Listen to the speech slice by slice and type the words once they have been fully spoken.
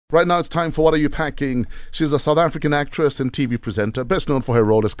Right now it's time for What Are You Packing? She's a South African actress and TV presenter, best known for her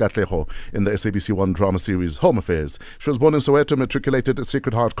role as Katlego in the SABC One drama series Home Affairs. She was born in Soweto, matriculated at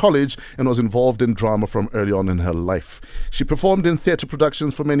Sacred Heart College, and was involved in drama from early on in her life. She performed in theatre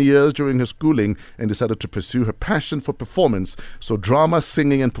productions for many years during her schooling and decided to pursue her passion for performance, so drama,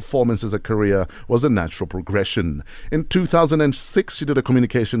 singing and performance as a career was a natural progression. In 2006, she did a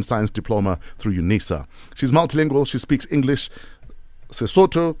communication science diploma through UNISA. She's multilingual. She speaks English,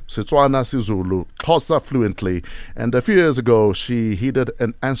 Sesotho, Setswana, Sizulu, Xhosa fluently, and a few years ago she heeded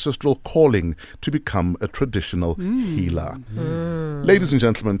an ancestral calling to become a traditional healer. Ladies and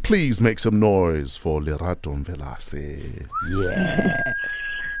gentlemen, please make some noise for Lerato Mvelase. Yes.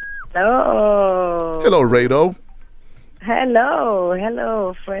 Hello. Hello, Rado.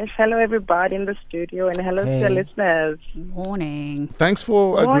 Hello, Fresh. Hello, everybody in the studio, and hello to the listeners. Morning. Thanks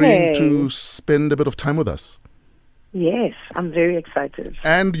for agreeing to spend a bit of time with us. Yes, I'm very excited.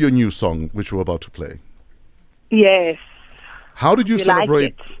 And your new song, which we're about to play. Yes. How did you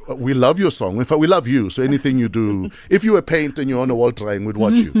celebrate? Like We love your song. In fact, we love you. So anything you do, if you were paint and you're on a wall drawing, we'd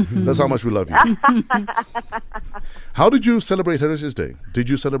watch you. That's how much we love you. How did you celebrate Heritage Day? Did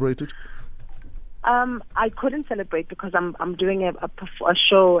you celebrate it? I couldn't celebrate because I'm doing a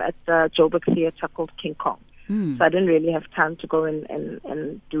show at the Joburg Theatre called King Kong. So I didn't really have time to go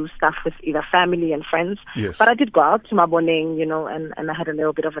and do stuff with either family and friends. Yes. But I did go out to Maboneng, and I had a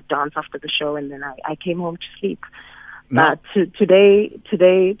little bit of a dance after the show, and then I came home to sleep. Now, today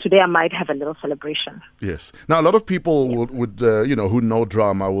I might have a little celebration. Yes. Now, a lot of people would who know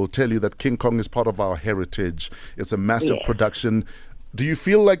drama will tell you that King Kong is part of our heritage. It's a massive production. Do you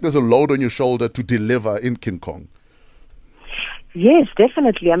feel like there's a load on your shoulder to deliver in King Kong? Yes,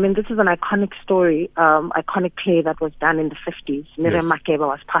 definitely. I mean, this is an iconic story, iconic play that was done in the 50s. Miriam Makeba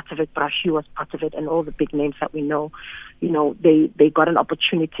was part of it, Brashu was part of it, and all the big names that we know, they got an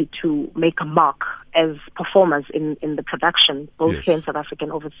opportunity to make a mark as performers in the production, both here in South Africa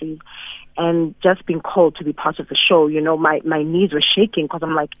and overseas. And just being called to be part of the show, my knees were shaking because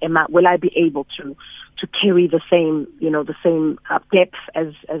I'm like, will I be able to carry the same depth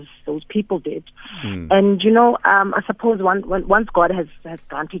as those people did? And I suppose once God has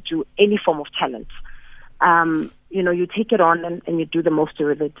granted you any form of talent, you take it on and you do the most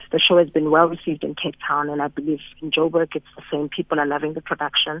with it. The show has been well received in Cape Town, and I believe in Joburg it's the same. People are loving the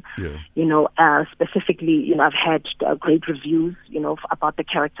production. Specifically, I've had great reviews, about the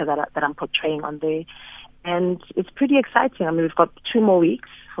character that I'm portraying on there, and it's pretty exciting. I mean, we've got 2 more weeks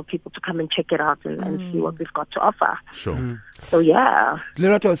for people to come and check it out and see what we've got to offer. Sure. So yeah.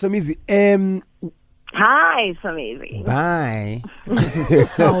 Lerato, Somizi, Hi, Somizi. bye.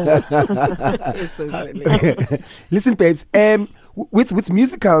 It's so silly. Listen, babes, with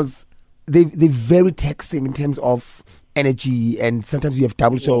musicals, they're very taxing in terms of energy, and sometimes you have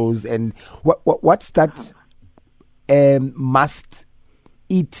double shows. And what's that must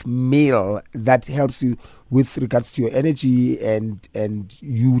eat meal that helps you with regards to your energy and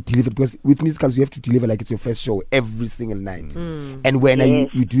you deliver? Because with musicals you have to deliver like it's your first show every single night. And when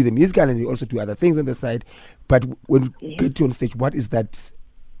you do the musical and you also do other things on the side, but when you get to on stage, what is that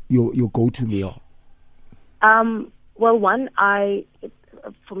your go-to meal? Well,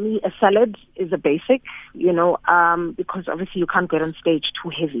 for me, a salad is a basic, because obviously you can't get on stage too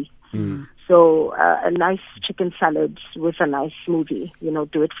heavy. So a nice chicken salad with a nice smoothie,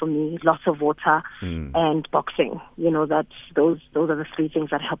 do it for me. Lots of water and boxing. Those are the 3 things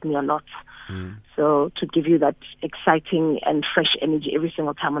that help me a lot. So to give you that exciting and fresh energy every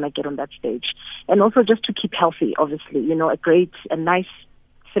single time when I get on that stage, and also just to keep healthy. Obviously, a nice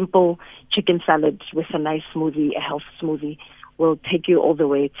simple chicken salad with a nice smoothie, a health smoothie, will take you all the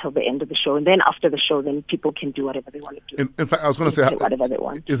way till the end of the show. And then after the show, then people can do whatever they want to do. In fact, I was going to say, whatever they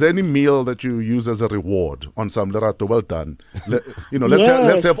want. Is there any meal that you use as a reward on some Lerato? Well done.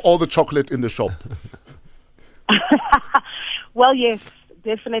 Let's have all the chocolate in the shop. Well, yes,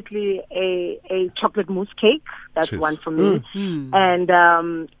 definitely a chocolate mousse cake. That's one for me. And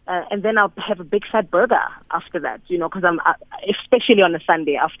then I'll have a big fat burger after that. Because I'm especially on a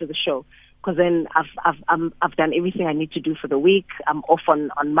Sunday after the show. Because then I've done everything I need to do for the week. I'm off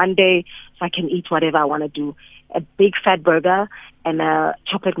on Monday, so I can eat whatever I want to do. A big fat burger and a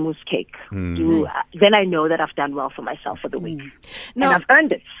chocolate mousse cake. Then I know that I've done well for myself for the week. Now, and I've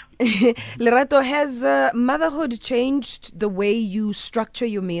earned it. Lerato, has motherhood changed the way you structure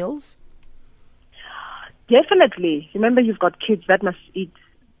your meals? Definitely. Remember, you've got kids that must eat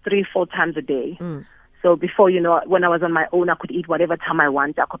 3-4 times a day. So before, when I was on my own, I could eat whatever time I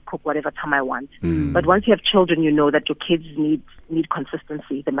want. I could cook whatever time I want. But once you have children, you know that your kids need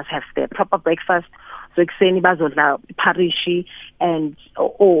consistency. They must have their proper breakfast. So ekseni bazodla parishi and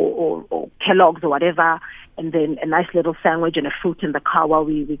or Kellogg's or whatever, and then a nice little sandwich and a fruit in the car while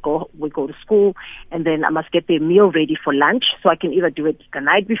we go to school. And then I must get their meal ready for lunch, so I can either do it the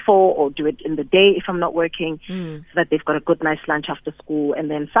night before or do it in the day if I'm not working, so that they've got a good nice lunch after school,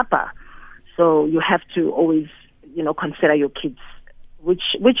 and then supper. So you have to always, consider your kids, which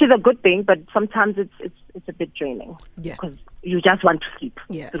is a good thing, but sometimes it's a bit draining. Yeah. Because you just want to sleep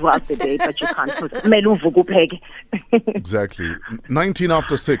throughout the day, but you can't. Exactly. 19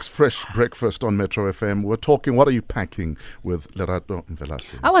 after 6, fresh breakfast on Metro FM. We're talking, what are you packing with Lerato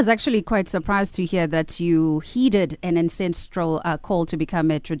Mvelase? I was actually quite surprised to hear that you heeded an ancestral call to become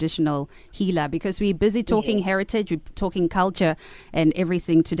a traditional healer, because we're busy talking heritage, we're talking culture and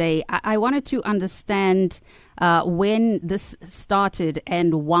everything today. I wanted to understand when this started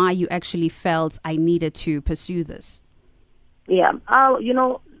and why you actually felt I needed to pursue this. Yeah,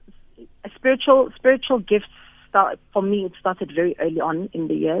 spiritual gifts for me. It started very early on in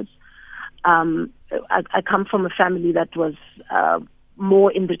the years. I come from a family that was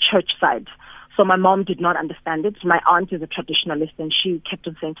more in the church side, so my mom did not understand it. My aunt is a traditionalist, and she kept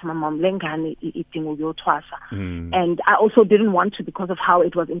on saying to my mom, "Lengane eating uyotwasa," and I also didn't want to, because of how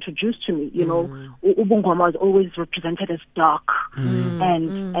it was introduced to me. Ubungoma was always represented as dark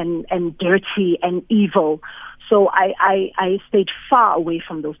and dirty and evil. So I stayed far away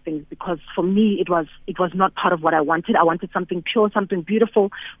from those things, because for me it was not part of what I wanted. I wanted something pure, something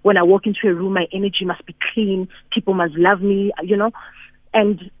beautiful. When I walk into a room, my energy must be clean. People must love me,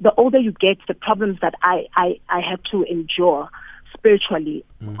 And the older you get, the problems that I had to endure spiritually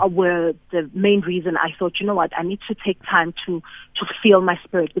were the main reason I thought, I need to take time to feel my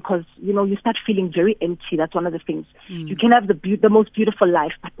spirit, because, you start feeling very empty. That's one of the things. You can have the most beautiful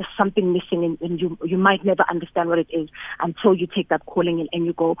life, but there's something missing, and you might never understand what it is until you take that calling in and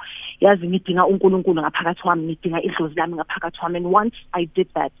you go, and once I did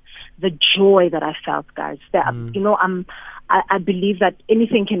that, the joy that I felt, guys, that, I believe that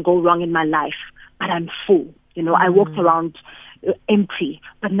anything can go wrong in my life, but I'm full. I walked around empty,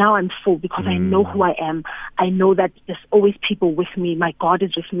 but now I'm full, because I know who I am. I know that there's always people with me. My God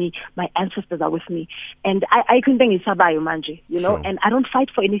is with me. My ancestors are with me. And I can think it's Sabayo Manje, Sure. And I don't fight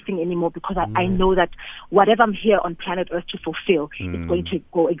for anything anymore, because I know that whatever I'm here on planet Earth to fulfill, it's going to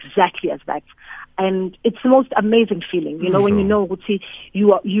go exactly as that. And it's the most amazing feeling, when you know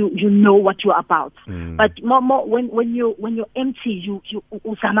you know what you're about. But more when you're empty, you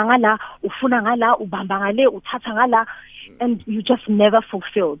uzamangala, ufunangala, ubambangale, utatangala, and you just never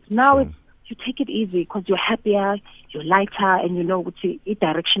fulfilled. Now you take it easy, because you're happier, you're lighter, and you know each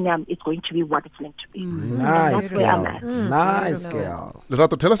direction it's going to be what it's meant to be. Nice That's where I'm girl. at. Nice girl.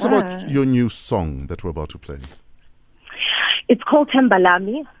 Lerato, tell us about your new song that we're about to play. It's called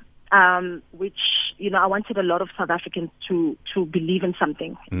Tembalami. Which, I wanted a lot of South Africans to believe in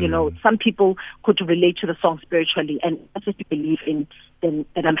something. Some people could relate to the song spiritually, and that's what you believe in, then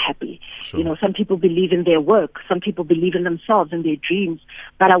I'm happy. Sure. Some people believe in their work, some people believe in themselves and their dreams,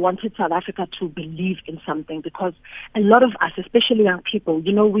 but I wanted South Africa to believe in something, because a lot of us, especially young people,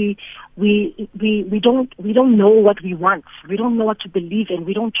 we don't know what we want. We don't know what to believe in.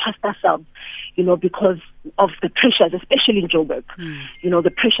 We don't trust ourselves, because of the pressures, especially in Joburg.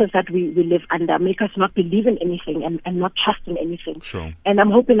 The pressures that we live under make us not believe in anything and not trust in anything. Sure. And I'm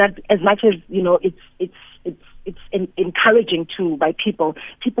hoping that as much as, it's encouraging by people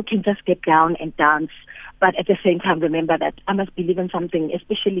can just get down and dance, but at the same time remember that I must believe in something,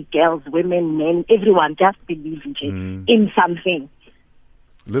 especially girls, women, men, everyone just believe in something.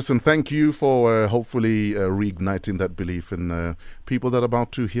 Listen, thank you for hopefully reigniting that belief in people that are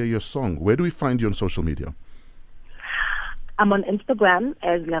about to hear your song. Where do we find you on social media? I'm on Instagram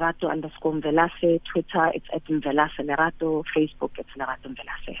as Lerato_Mvelase, Twitter it's at Mvelase Lerato, Facebook it's Lerato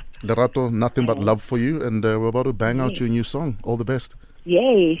Mvelase. Lerato, nothing but love for you, and we're about to bang out your new song. All the best.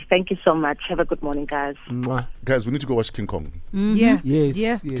 Yay, thank you so much. Have a good morning, guys. Mwah. Guys, we need to go watch King Kong. Yeah. Yes.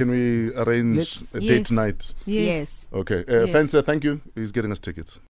 Yeah. Yes. Can we arrange a date Yes. night? Yes. Okay. Yes. Fencer, thank you. He's getting us tickets.